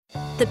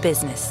the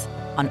Business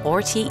on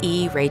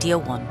RTE Radio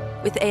 1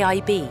 with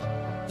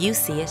AIB. You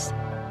see it,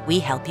 we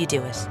help you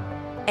do it.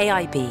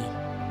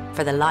 AIB,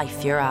 for the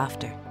life you're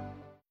after.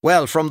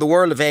 Well, from the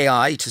world of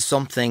AI to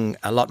something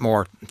a lot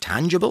more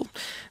tangible,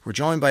 we're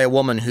joined by a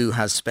woman who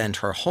has spent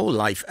her whole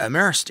life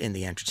immersed in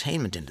the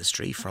entertainment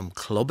industry, from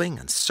clubbing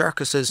and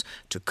circuses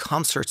to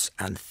concerts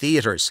and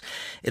theatres.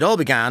 It all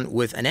began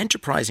with an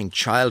enterprising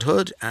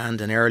childhood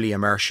and an early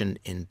immersion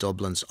in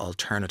Dublin's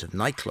alternative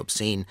nightclub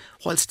scene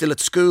while still at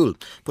school,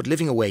 but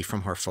living away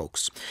from her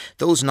folks.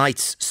 Those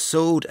nights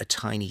sowed a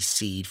tiny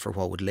seed for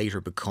what would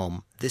later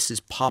become This Is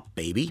Pop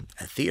Baby,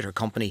 a theatre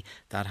company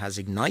that has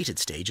ignited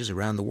stages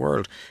around the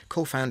world.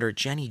 Co-founder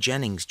Jenny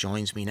Jennings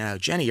joins me now.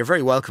 Jenny, you're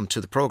very welcome to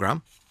the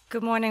programme.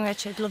 Good morning,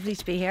 Richard. Lovely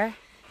to be here.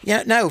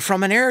 Yeah, now,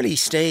 from an early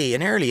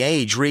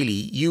age, really,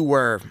 you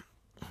were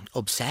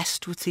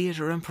obsessed with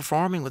theatre and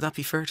performing. Would that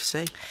be fair to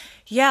say?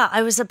 Yeah,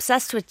 I was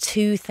obsessed with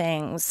two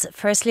things.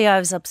 Firstly, I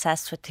was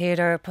obsessed with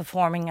theatre,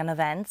 performing and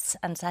events.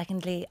 And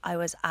secondly, I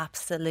was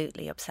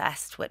absolutely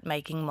obsessed with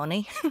making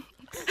money.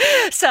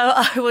 So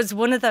I was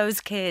one of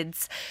those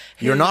kids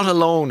who, you're not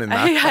alone in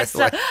that. Yeah,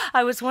 so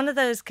I was one of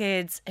those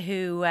kids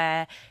who,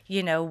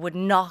 would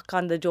knock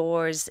on the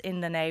doors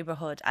in the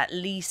neighbourhood at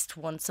least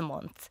once a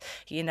month,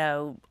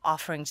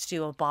 offering to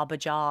do a bob a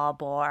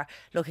job or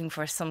looking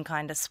for some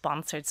kind of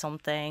sponsored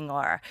something,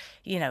 or,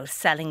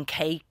 selling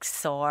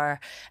cakes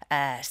or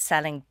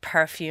selling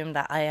perfume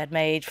that I had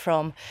made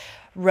from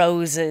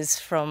roses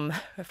from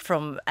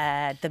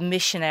the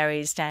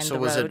missionaries down the road. So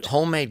was it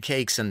homemade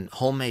cakes and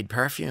homemade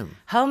perfume?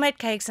 Homemade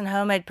cakes and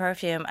homemade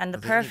perfume, and the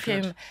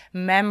perfume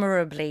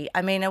memorably.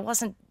 I mean, it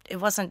wasn't.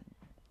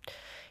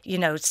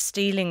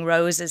 Stealing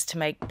roses to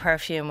make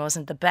perfume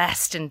wasn't the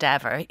best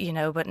endeavour,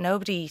 but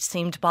nobody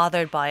seemed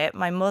bothered by it.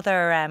 My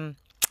mother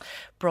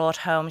brought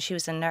home, she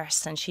was a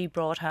nurse, and she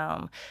brought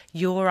home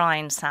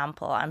urine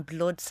sample and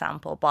blood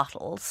sample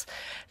bottles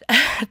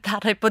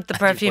that I put the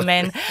perfume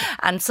in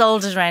and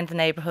sold it around the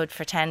neighbourhood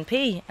for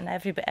 10p, and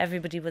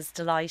everybody was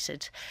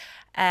delighted.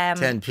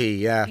 10p,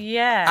 yeah.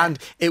 Yeah. And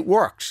it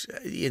worked.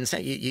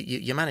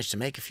 You managed to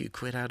make a few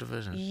quid out of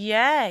it.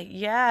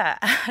 Yeah.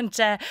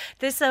 And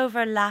this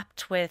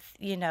overlapped with,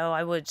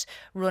 I would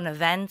run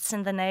events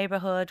in the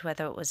neighbourhood,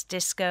 whether it was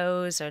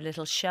discos or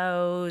little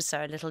shows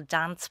or little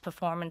dance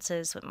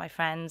performances with my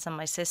friends and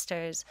my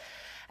sisters.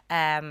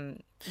 Yeah.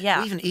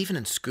 Even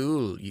in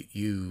school,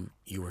 you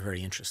were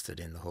very interested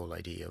in the whole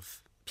idea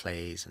of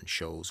plays and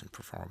shows and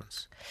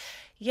performance.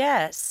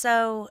 Yeah,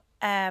 so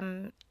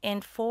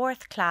in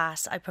fourth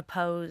class, I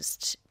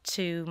proposed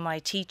to my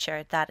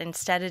teacher that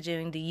instead of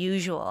doing the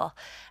usual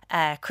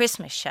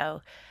Christmas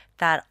show,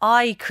 that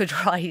I could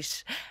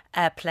write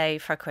a play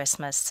for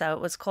Christmas. So it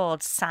was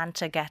called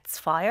Santa Gets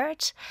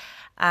Fired.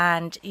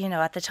 And,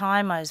 at the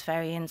time I was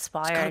very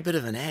inspired. It's got a bit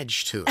of an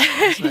edge to it,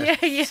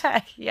 hasn't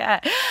it? Yeah.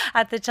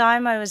 At the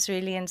time I was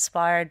really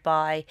inspired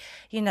by,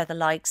 the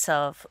likes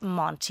of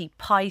Monty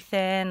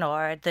Python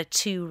or the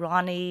Two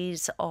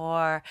Ronnies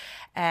or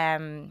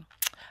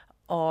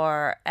a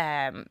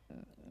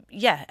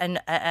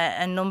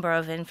number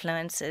of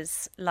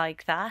influences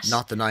like that.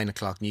 Not the 9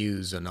 o'clock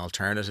news and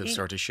alternative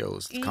sort of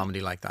shows,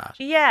 comedy like that.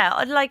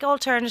 Yeah, like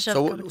alternative.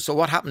 So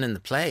what happened in the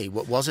play?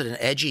 Was it an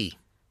edgy?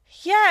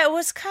 Yeah, it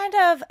was kind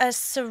of a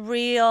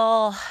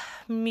surreal,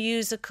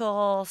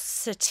 musical,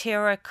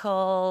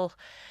 satirical,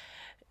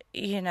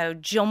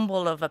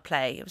 jumble of a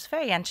play. It was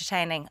very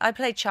entertaining. I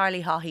played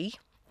Charlie Haughey.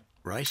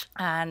 Right.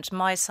 And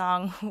my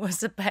song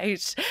was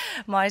about,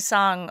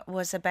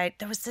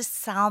 there was this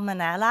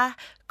salmonella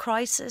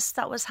crisis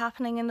that was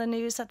happening in the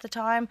news at the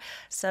time.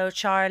 So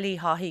Charlie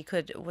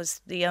Haughey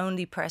was the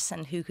only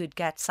person who could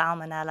get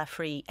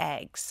salmonella-free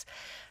eggs.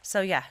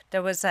 So yeah,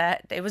 it was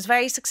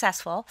very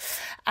successful.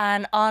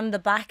 And on the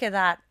back of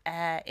that,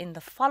 in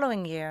the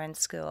following year in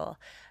school,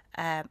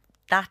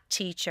 that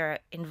teacher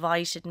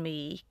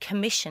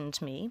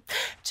commissioned me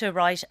to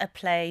write a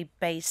play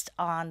based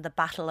on the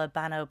Battle of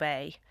Bannow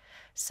Bay.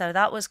 So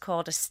that was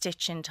called A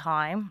Stitch in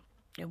Time.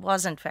 It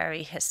wasn't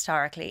very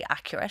historically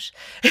accurate.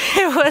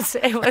 It was.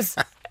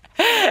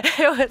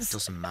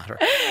 Doesn't matter.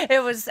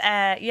 It was,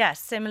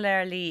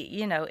 similarly,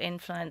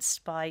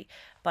 influenced by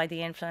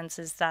the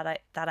influences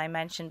that I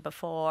mentioned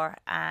before,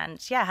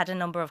 and had a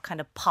number of kind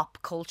of pop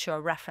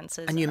culture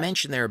references. And you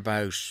mentioned there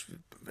about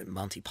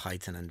Monty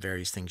Python and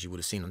various things you would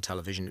have seen on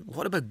television.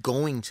 What about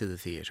going to the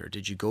theatre?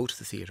 Did you go to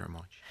the theatre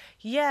much?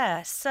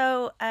 Yeah,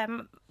 so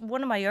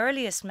one of my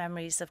earliest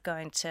memories of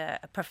going to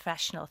a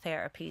professional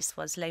theatre piece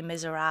was Les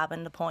Miserables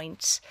in the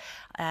Point.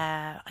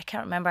 I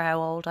can't remember how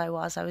old I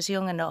was. I was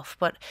young enough,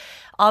 but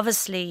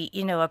obviously,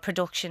 a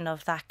production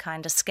of that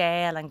kind of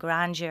scale and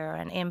grandeur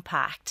and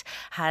impact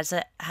had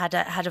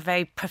a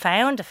very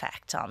profound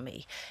effect on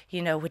me.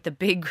 With the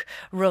big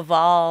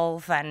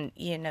revolve and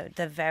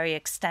the very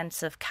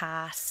extensive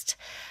cast.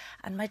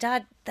 And my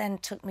dad then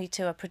took me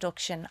to a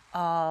production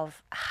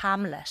of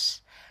Hamlet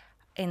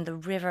in the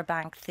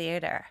Riverbank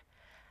Theatre,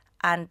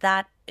 and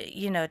that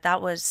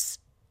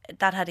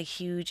had a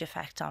huge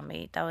effect on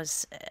me. That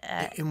was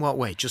in what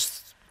way?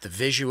 Just the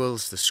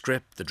visuals, the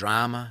script, the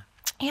drama?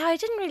 Yeah, I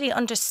didn't really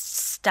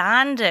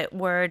understand it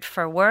word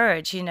for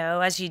word, you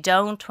know, as you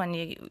don't when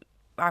you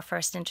are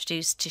first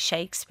introduced to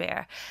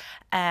Shakespeare.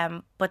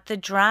 But the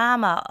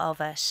drama of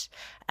it,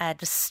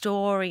 the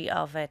story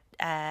of it,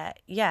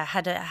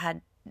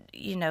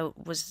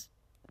 was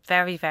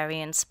very, very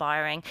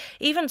inspiring.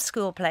 Even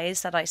school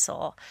plays that I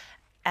saw,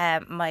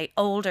 my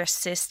older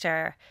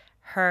sister,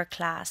 her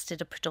class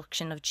did a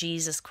production of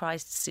Jesus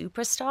Christ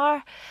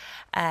Superstar,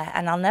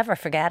 and I'll never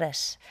forget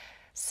it.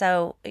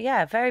 So,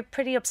 yeah,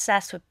 pretty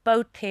obsessed with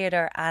both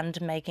theatre and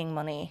making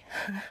money.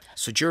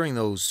 So during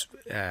those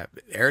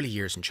early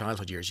years and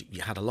childhood years,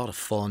 you had a lot of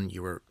fun.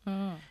 You were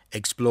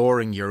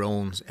exploring your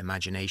own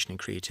imagination and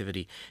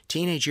creativity.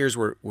 Teenage years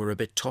were a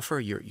bit tougher.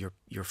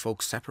 Your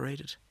folks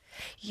separated?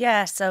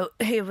 Yeah, so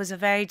it was a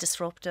very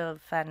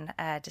disruptive and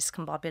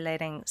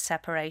discombobulating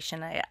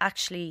separation. I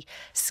actually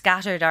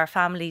scattered our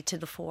family to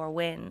the four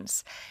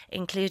winds,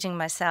 including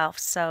myself.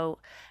 So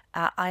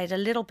I had a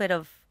little bit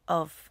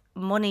of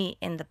money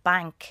in the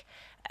bank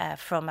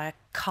from a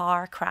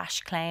car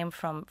crash claim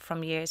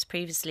from years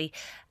previously,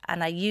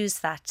 and I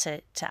used that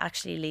to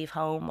actually leave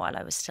home while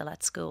I was still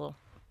at school.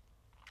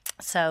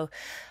 So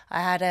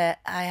I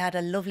had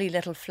a lovely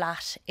little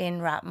flat in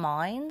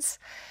Rathmines,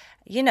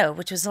 you know,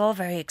 which was all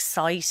very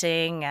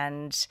exciting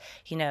and,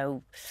 you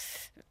know,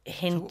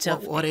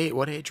 What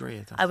age were you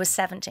at that? I was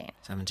 17.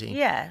 17?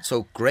 Yeah.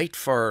 So great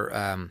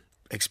for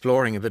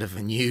exploring a bit of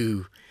a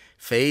new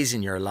phase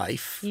in your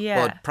life,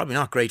 yeah. But probably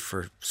not great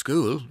for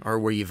school. Or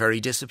were you very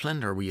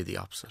disciplined, or were you the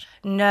opposite?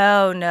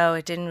 No,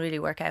 it didn't really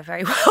work out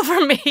very well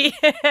for me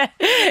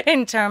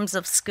in terms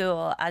of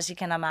school, as you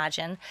can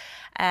imagine.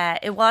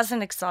 It was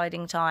an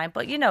exciting time,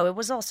 but, you know, it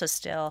was also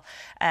still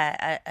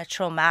a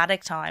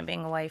traumatic time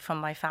being away from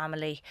my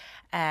family.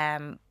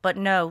 But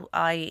no,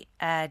 I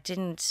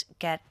didn't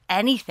get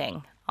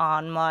anything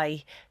on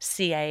my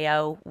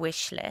CAO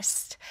wish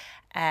list.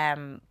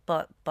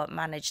 But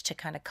managed to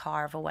kind of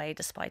carve away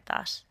despite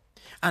that.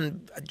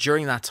 And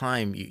during that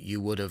time,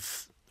 you would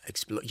have,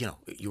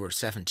 you were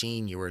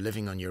 17, you were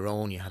living on your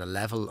own, you had a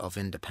level of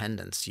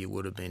independence. You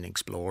would have been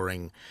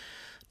exploring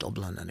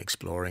Dublin and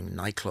exploring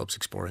nightclubs,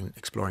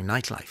 exploring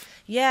nightlife.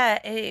 Yeah,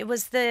 it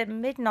was the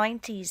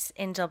mid-90s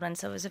in Dublin,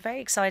 so it was a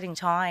very exciting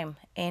time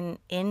in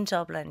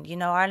Dublin. You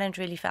know, Ireland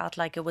really felt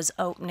like it was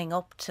opening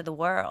up to the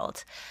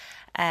world.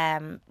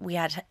 We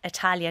had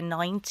Italia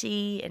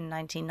 90 in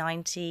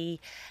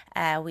 1990.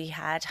 We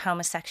had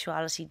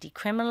homosexuality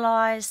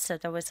decriminalised. So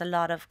there was a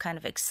lot of kind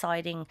of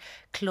exciting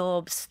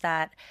clubs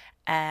that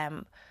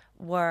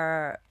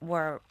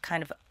were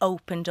kind of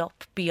opened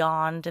up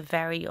beyond a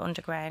very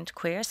underground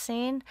queer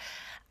scene.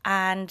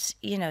 And,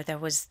 you know, there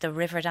was the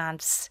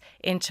Riverdance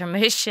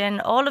intermission.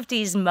 All of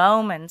these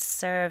moments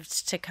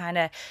served to kind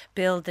of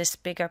build this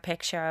bigger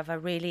picture of a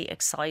really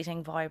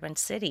exciting, vibrant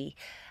city.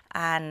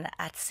 And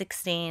at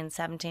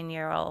 17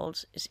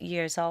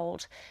 years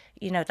old,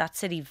 you know, that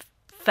city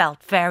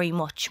felt very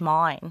much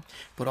mine.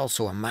 But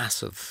also a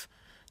massive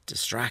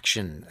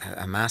distraction,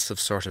 a massive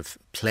sort of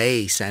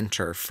play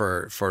centre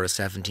for a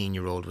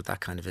 17-year-old with that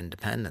kind of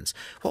independence.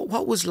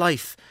 What was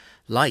life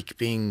like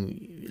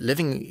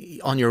living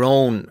on your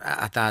own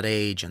at that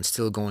age and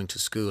still going to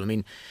school? I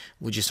mean,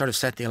 would you sort of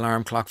set the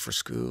alarm clock for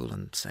school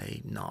and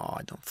say, no,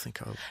 I don't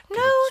think I'll...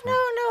 No.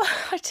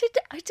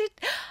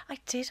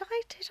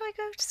 I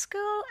go to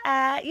school?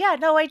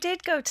 I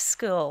did go to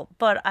school,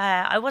 but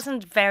I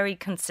wasn't very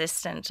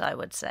consistent, I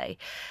would say.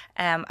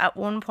 At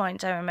one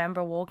point, I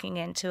remember walking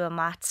into a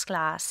maths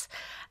class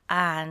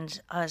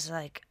and I was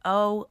like,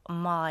 oh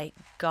my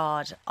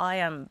God, I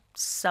am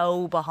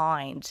so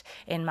behind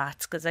in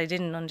maths because I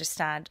didn't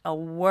understand a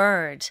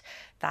word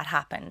that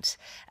happened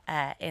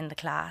in the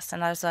class.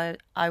 And as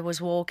I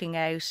was walking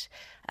out,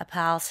 a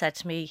pal said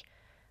to me,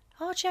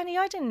 oh, Jenny,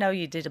 I didn't know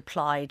you did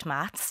applied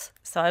maths.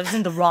 So I was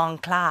in the wrong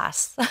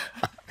class.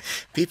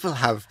 People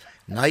have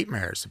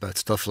nightmares about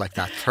stuff like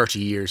that 30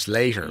 years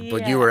later,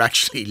 but you were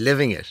actually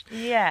living it.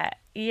 Yeah.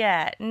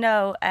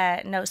 No,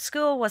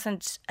 school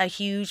wasn't a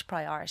huge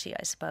priority,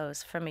 I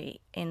suppose, for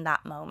me in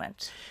that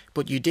moment.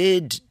 But you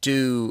did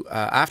do,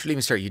 after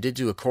leaving cert, you did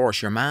do a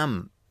course. Your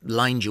mum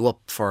lined you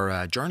up for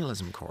a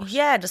journalism course.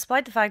 Yeah,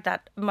 despite the fact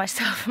that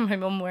myself and my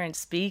mum weren't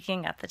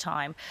speaking at the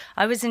time.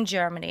 I was in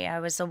Germany. I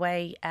was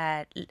away,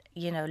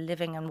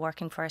 living and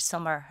working for a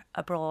summer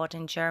abroad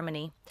in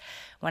Germany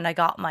when I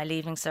got my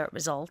leaving cert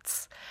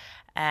results,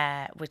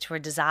 which were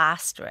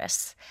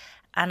disastrous.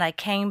 And I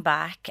came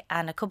back,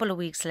 and a couple of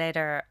weeks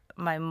later,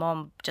 my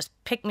mum just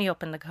picked me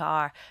up in the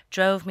car,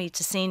 drove me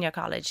to senior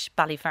college,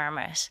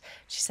 Ballyfermot.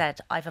 She said,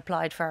 I've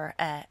applied for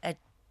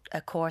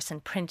a course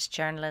in print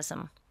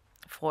journalism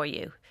for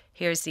you.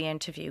 Here's the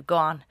interview, go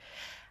on.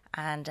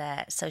 And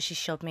so she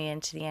shoved me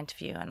into the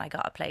interview and I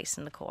got a place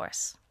in the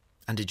course.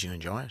 And did you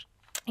enjoy it?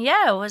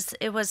 Yeah,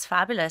 it was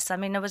fabulous. I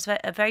mean, it was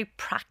a very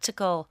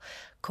practical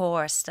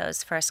course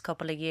those first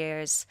couple of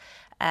years,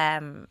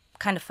 kind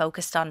of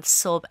focused on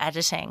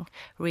sub-editing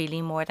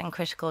really more than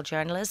critical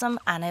journalism.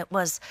 And it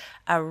was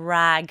a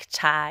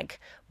ragtag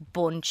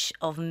bunch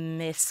of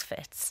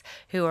misfits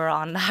who were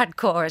on that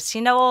course,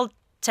 you know, all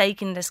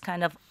taking this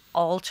kind of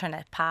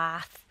alternate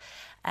path.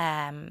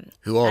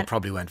 Who all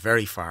probably went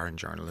very far in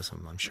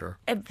journalism, I'm sure.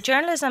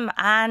 Journalism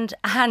and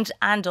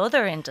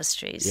other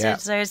industries. Yeah.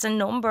 There's a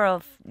number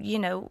of,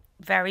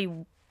 very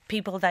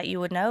people that you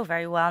would know,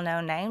 very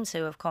well-known names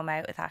who have come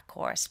out with that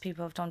course.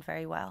 People have done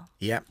very well.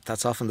 Yeah,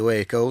 that's often the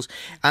way it goes.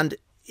 And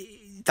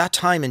that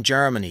time in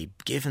Germany,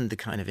 given the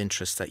kind of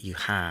interest that you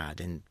had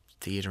in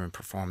theatre and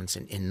performance,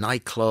 in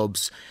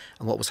nightclubs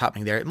and what was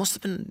happening there, it must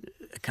have been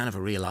kind of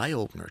a real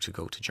eye-opener to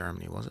go to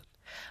Germany, was it?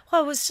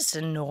 Well, it was just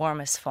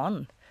enormous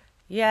fun.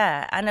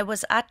 Yeah, and it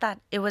was at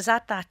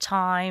that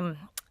time.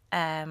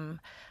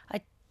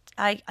 I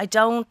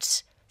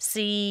don't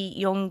see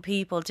young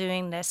people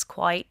doing this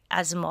quite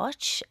as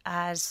much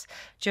as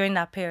during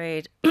that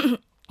period.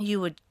 You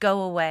would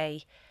go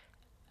away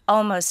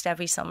almost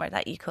every summer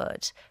that you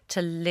could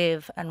to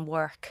live and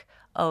work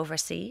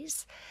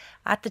overseas.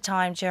 At the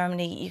time,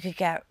 Germany, you could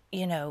get,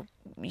 you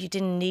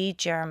didn't need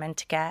German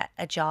to get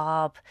a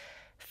job,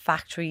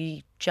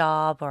 factory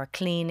job or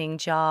cleaning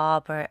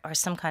job or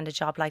some kind of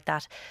job like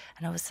that.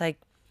 And it was like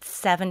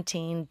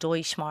 17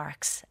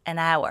 Deutschmarks an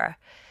hour,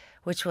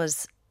 which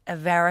was a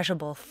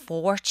veritable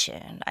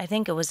fortune. I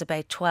think it was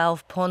about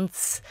 12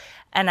 punts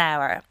an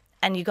hour,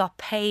 and you got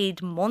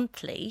paid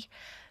monthly.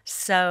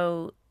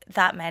 So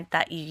that meant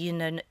that you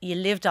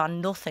lived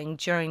on nothing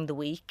during the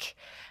week.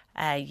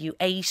 You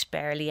ate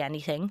barely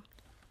anything.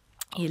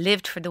 You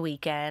lived for the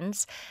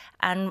weekends,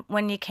 and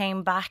when you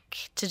came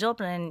back to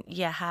Dublin,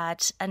 you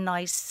had a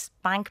nice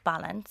bank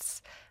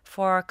balance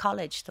for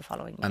college the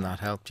following year. And that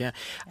helped, yeah.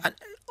 And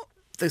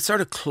the sort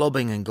of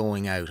clubbing and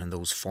going out in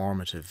those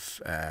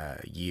formative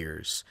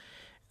years,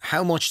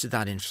 how much did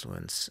that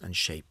influence and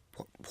shape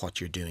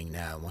what you're doing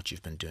now and what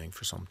you've been doing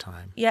for some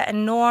time? Yeah,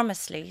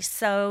 enormously.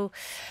 So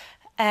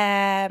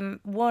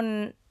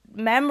one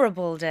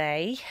memorable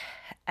day,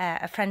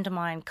 a friend of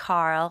mine,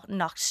 Carl,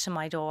 knocked to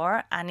my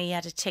door and he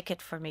had a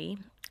ticket for me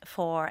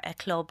for a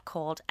club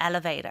called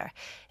Elevator.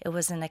 It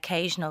was an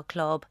occasional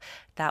club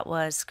that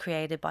was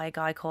created by a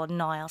guy called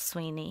Niall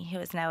Sweeney, who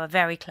is now a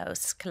very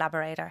close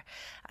collaborator,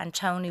 and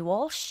Tony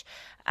Walsh.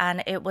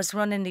 And it was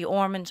run in the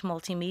Ormond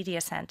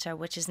Multimedia Centre,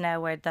 which is now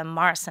where the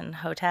Morrison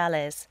Hotel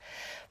is.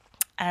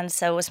 And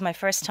so it was my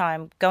first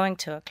time going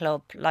to a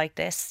club like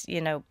this,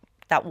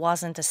 that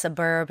wasn't a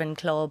suburban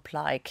club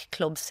like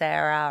Club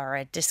Sarah or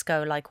a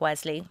disco like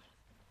Wesley.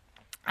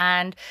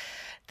 And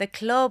the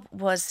club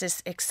was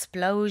this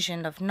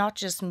explosion of not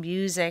just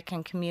music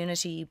and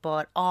community,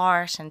 but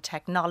art and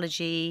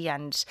technology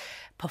and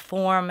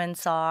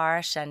performance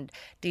art and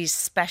these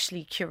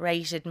specially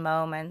curated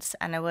moments.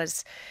 And it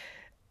was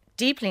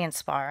deeply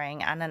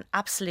inspiring and an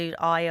absolute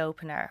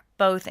eye-opener,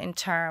 both in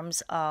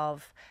terms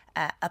of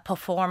a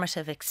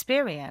performative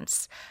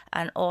experience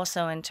and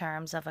also in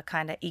terms of a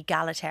kind of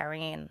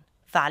egalitarian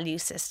value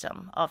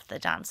system of the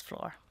dance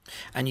floor.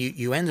 And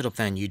you ended up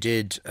then, you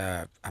did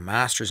a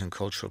Master's in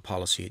Cultural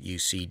Policy at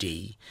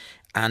UCD,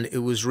 and it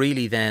was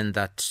really then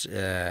that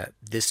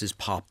This Is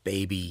Pop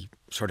Baby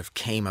sort of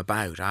came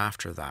about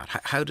after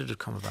that. How did it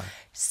come about?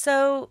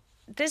 So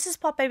This Is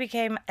Pop Baby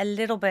came a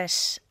little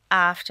bit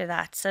after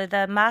that. So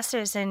the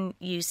Master's in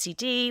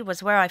UCD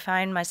was where I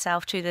found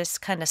myself through this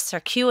kind of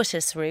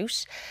circuitous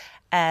route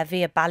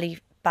via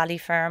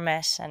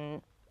Ballyfermot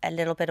and a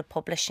little bit of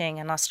publishing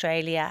in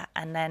Australia,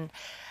 and then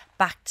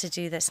back to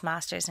do this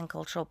Master's in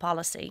Cultural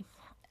Policy.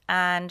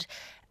 And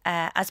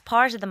as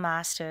part of the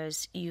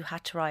Master's, you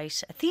had to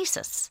write a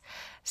thesis.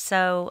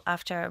 So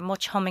after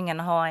much humming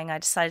and hawing, I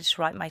decided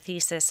to write my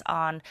thesis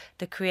on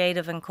the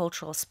creative and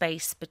cultural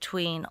space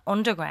between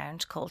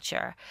underground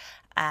culture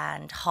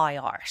and high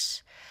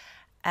art.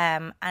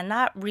 And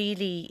that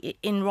really,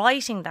 in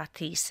writing that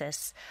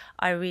thesis,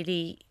 I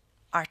really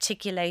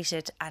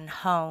articulated and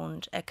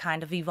honed a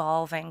kind of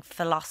evolving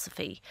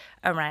philosophy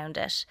around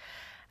it.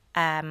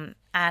 And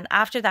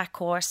after that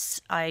course,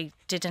 I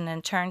did an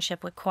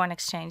internship with Corn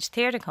Exchange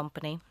Theatre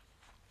Company.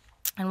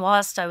 And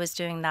whilst I was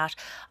doing that,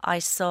 I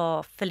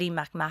saw Philly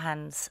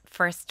McMahon's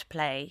first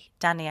play,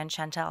 Danny and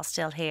Chantal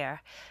Still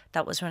Here,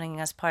 that was running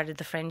as part of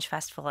the Fringe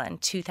Festival in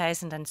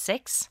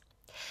 2006.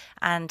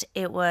 And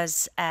it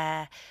was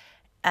a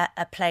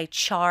play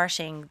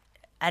charting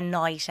a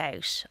night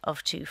out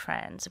of two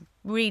friends. A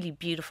really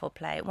beautiful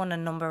play. It won a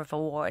number of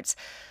awards.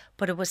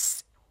 But it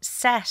was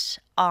set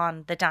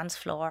on the dance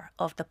floor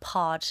of the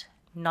Pod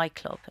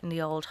nightclub in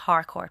the old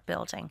Harcourt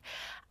building.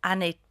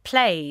 And it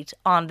played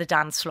on the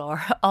dance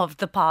floor of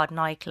the Pod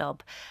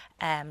nightclub.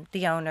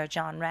 The owner,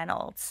 John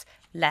Reynolds,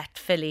 let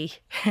Philly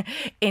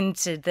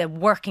into the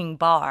working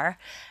bar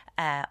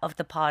of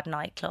the Pod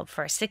nightclub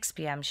for a 6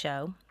 p.m.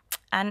 show.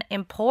 And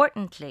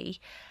importantly,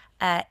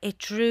 it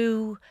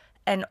drew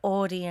an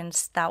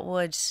audience that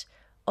would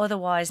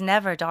otherwise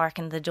never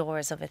darken the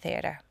doors of a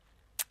theatre.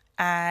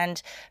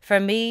 And for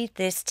me,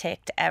 this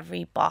ticked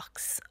every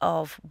box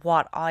of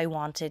what I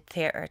wanted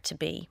theatre to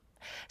be.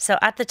 So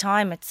at the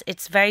time,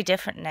 it's very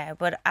different now,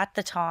 but at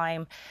the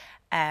time,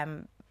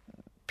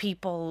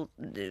 people,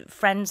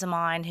 friends of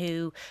mine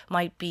who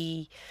might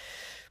be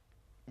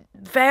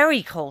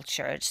very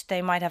cultured,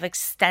 they might have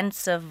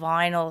extensive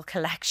vinyl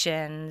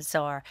collections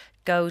or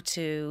go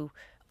to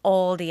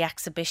all the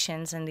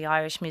exhibitions in the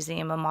Irish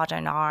Museum of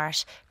Modern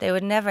Art, they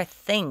would never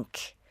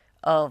think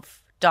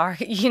of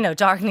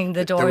darkening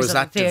the doors there was of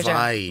that the theatre.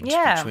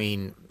 divide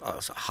between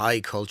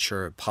high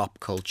culture, pop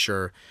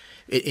culture,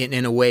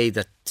 in a way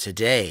that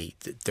today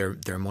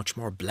they're much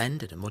more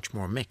blended and much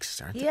more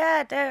mixed, aren't they?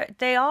 Yeah,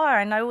 they are,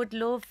 and I would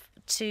love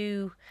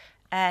to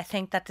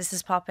think that This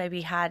Is Pop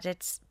Baby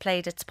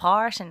played its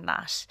part in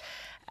that.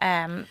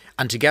 And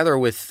together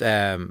with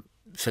Philly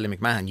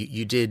McMahon,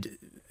 you did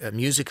a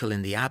musical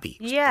in the Abbey.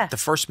 Yeah. The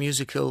first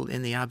musical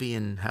in the Abbey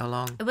in how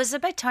long? It was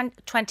about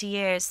 20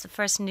 years, the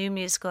first new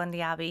musical in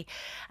the Abbey,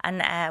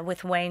 and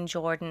with Wayne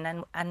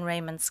Jordan and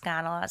Raymond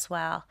Scannell as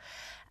well.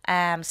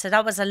 So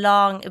that was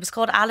it was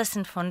called Alice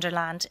in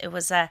Funderland. It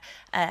was a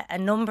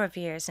number of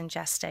years in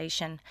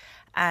gestation.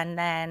 And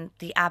then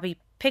the Abbey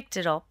picked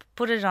it up,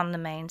 put it on the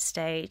main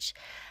stage.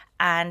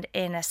 And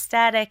in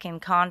aesthetic, in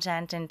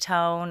content, in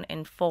tone,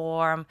 in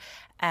form,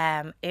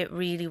 it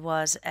really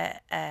was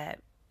a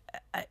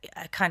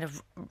kind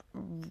of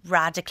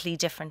radically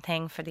different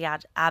thing for the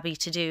Abbey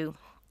to do.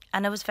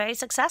 And it was very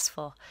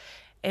successful.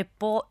 It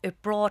brought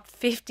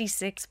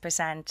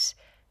 56%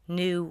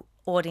 new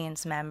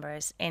audience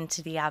members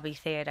into the Abbey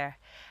Theatre.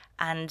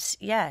 And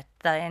yeah,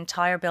 the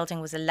entire building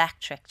was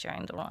electric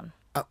during the run.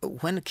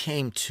 When it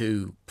came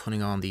to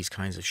putting on these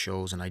kinds of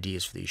shows and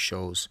ideas for these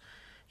shows,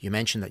 you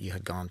mentioned that you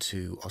had gone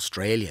to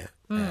Australia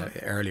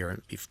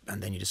earlier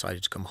and then you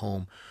decided to come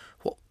home.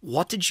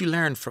 What did you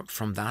learn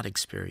from that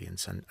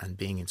experience and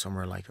being in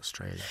somewhere like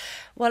Australia?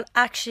 Well,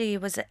 actually,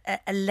 it was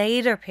a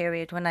later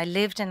period when I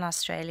lived in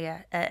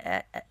Australia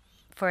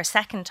for a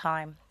second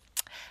time.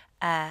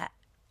 And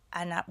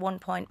at one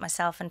point,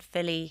 myself and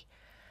Philly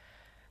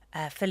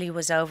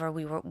was over.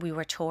 We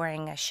were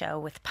touring a show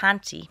with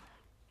Panty.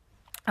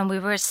 And we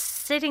were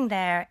sitting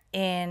there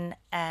in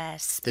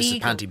Spiegel. This is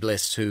Panty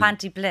Bliss, who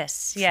Panty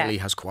Bliss, yeah. Philly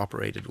has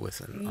cooperated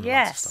with. And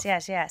Yes.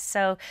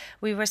 So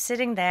we were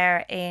sitting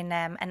there in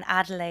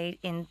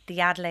the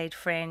Adelaide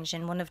Fringe,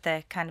 in one of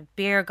the kind of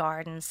beer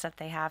gardens that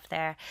they have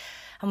there,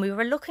 and we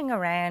were looking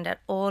around at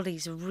all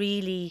these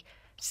really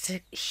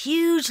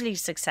hugely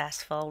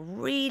successful,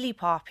 really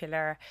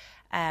popular,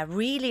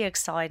 really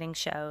exciting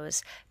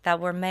shows that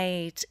were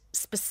made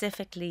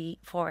specifically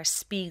for a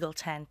Spiegel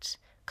tent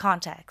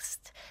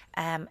context.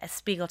 A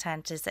Spiegel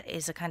tent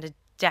is a kind of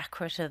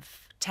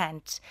decorative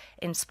tent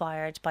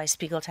inspired by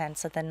Spiegel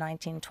tents of the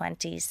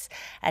 1920s,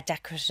 a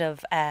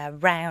decorative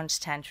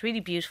round tent,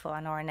 really beautiful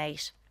and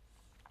ornate.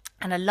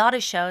 And a lot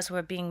of shows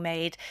were being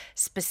made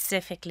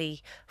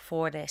specifically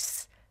for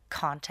this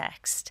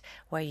context,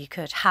 where you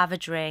could have a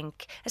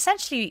drink,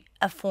 essentially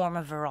a form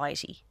of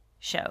variety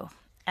show.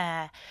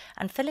 And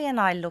Philly and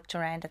I looked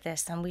around at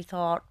this and we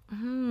thought,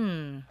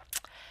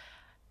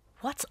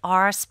 what's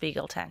our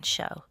Spiegel tent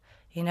show?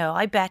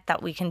 I bet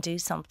that we can do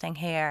something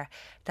here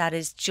that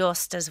is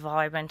just as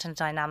vibrant and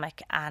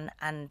dynamic and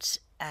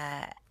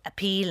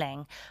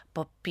appealing,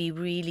 but be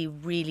really,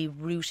 really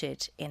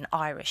rooted in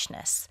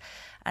Irishness.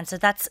 And so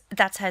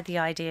that's how the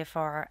idea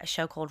for a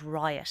show called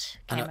Riot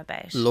came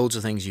about. Loads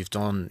of things you've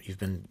done. You've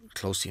been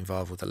closely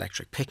involved with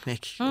Electric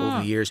Picnic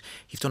over the years.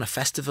 You've done a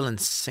festival in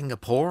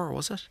Singapore,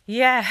 was it?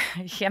 Yeah.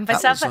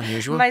 That was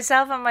unusual.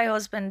 Myself and my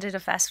husband did a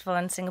festival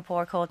in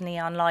Singapore called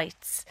Neon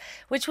Lights,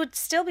 which would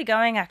still be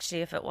going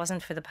actually if it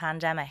wasn't for the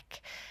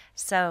pandemic.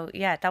 So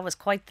yeah, that was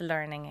quite the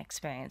learning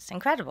experience.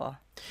 Incredible.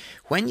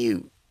 When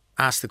you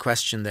asked the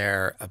question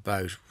there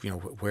about,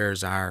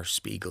 where's our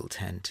Spiegel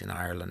tent in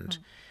Ireland?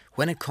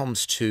 When it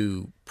comes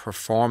to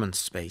performance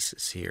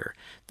spaces here,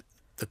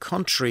 the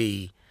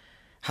country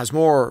has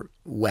more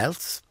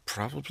wealth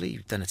probably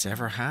than it's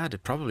ever had.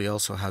 It probably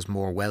also has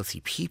more wealthy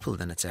people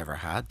than it's ever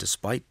had,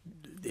 despite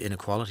the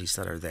inequalities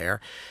that are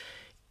there.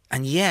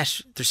 And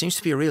yet there seems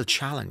to be a real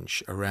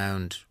challenge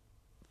around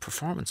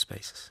performance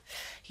spaces.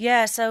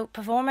 Yeah, so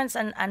performance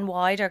and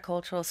wider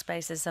cultural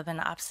spaces have been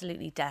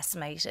absolutely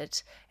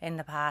decimated in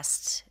the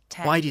past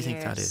 10 years. Why do you think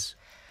that is?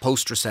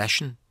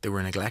 Post-recession, they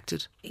were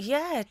neglected?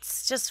 Yeah,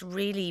 it's just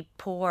really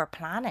poor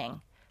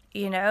planning,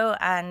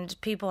 and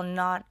people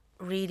not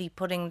really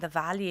putting the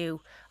value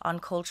on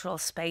cultural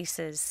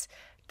spaces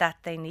that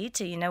they need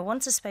to.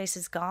 Once a space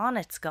is gone,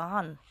 it's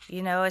gone.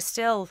 I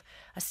still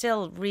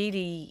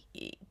really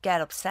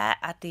get upset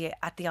at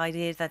the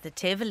idea that the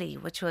Tivoli,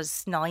 which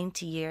was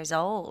 90 years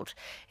old,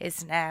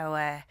 is now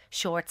a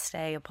short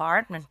stay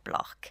apartment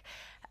block.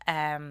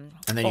 And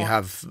then you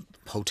have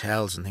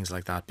hotels and things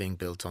like that being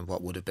built on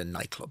what would have been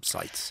nightclub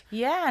sites.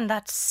 Yeah, and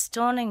that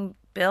stunning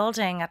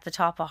building at the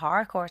top of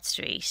Harcourt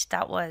Street,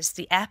 that was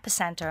the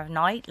epicenter of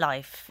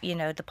nightlife.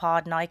 The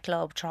Pod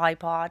nightclub,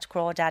 Tripod,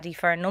 Crawdaddy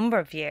for a number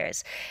of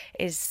years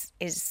is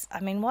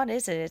what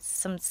is it? It's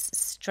some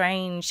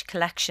strange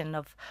collection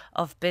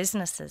of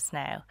businesses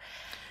now.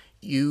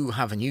 You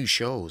have a new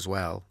show as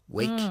well,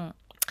 Wake.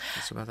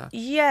 What's about that?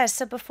 Yeah,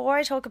 so before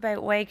I talk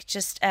about Wake,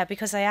 just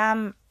because I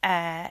am...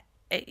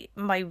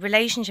 my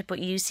relationship with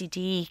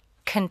UCD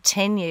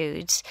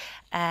continued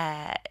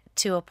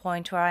to a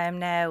point where I am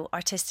now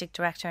artistic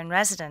director in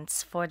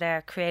residence for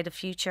their Creative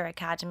Future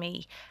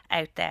Academy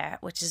out there,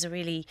 which is a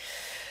really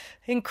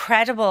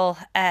incredible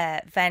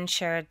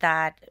venture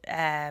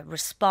that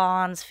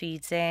responds,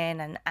 feeds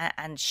in,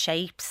 and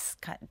shapes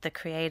the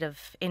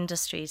creative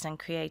industries and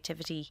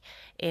creativity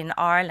in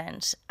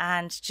Ireland.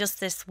 And just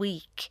this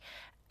week,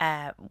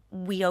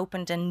 we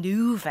opened a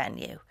new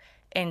venue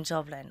in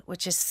Dublin,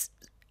 which is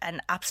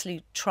an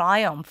absolute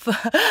triumph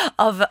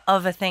of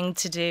a thing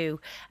to do.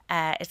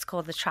 It's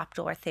called the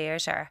Trapdoor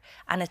Theatre,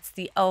 and it's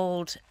the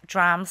old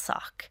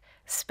Dramsock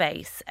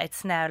space.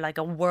 It's now like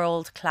a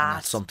world class.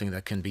 That's something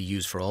that can be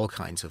used for all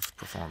kinds of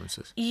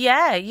performances.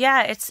 Yeah.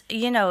 It's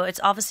it's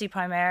obviously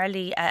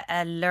primarily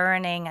a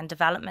learning and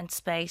development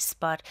space,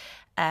 but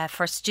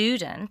for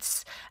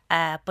students.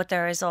 But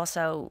there is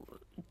also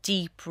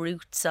deep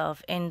roots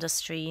of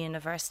industry,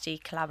 university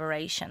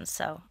collaboration.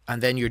 So.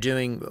 And then you're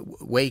doing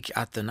Wake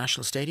at the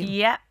National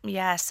Stadium?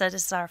 Yeah. So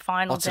this is our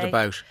final What's day. What's it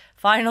about?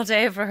 Final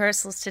day of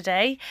rehearsals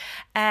today.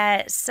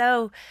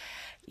 So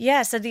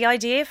the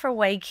idea for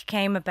Wake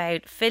came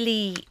about.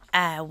 Philly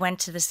went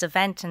to this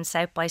event in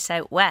South by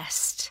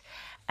Southwest,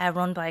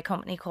 run by a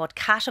company called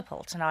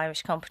Catapult, an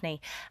Irish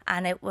company,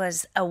 and it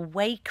was a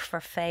wake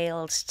for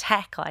failed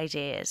tech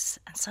ideas.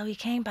 And so he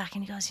came back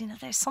and he goes,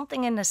 there's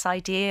something in this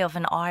idea of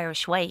an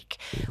Irish wake,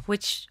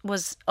 which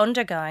was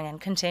undergoing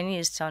and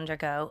continues to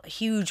undergo a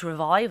huge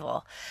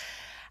revival.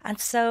 And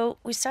so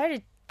we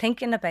started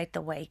thinking about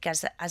the wake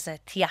as a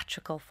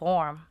theatrical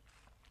form.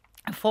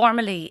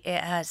 Formally,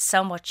 it has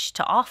so much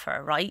to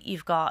offer, right?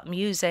 You've got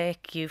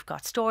music, you've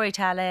got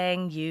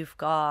storytelling, you've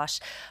got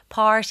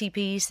party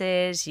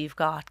pieces, you've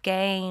got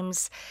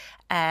games.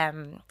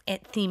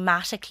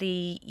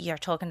 Thematically, you're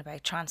talking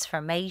about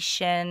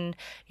transformation,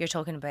 you're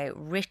talking about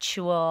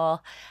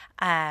ritual,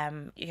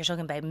 you're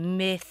talking about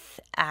myth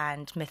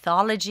and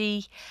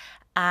mythology,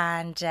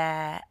 and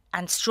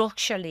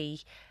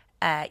structurally,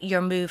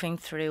 you're moving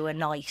through a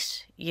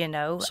night,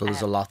 So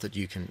there's a lot that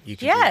you can do.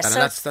 Yeah, and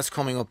that's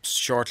coming up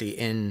shortly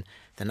in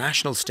the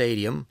National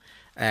Stadium,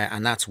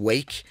 and that's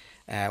Wake.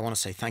 I want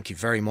to say thank you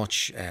very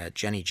much,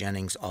 Jenny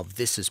Jennings of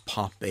This Is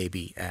Pop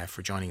Baby,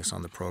 for joining us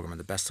on the programme, and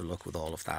the best of luck with all of that.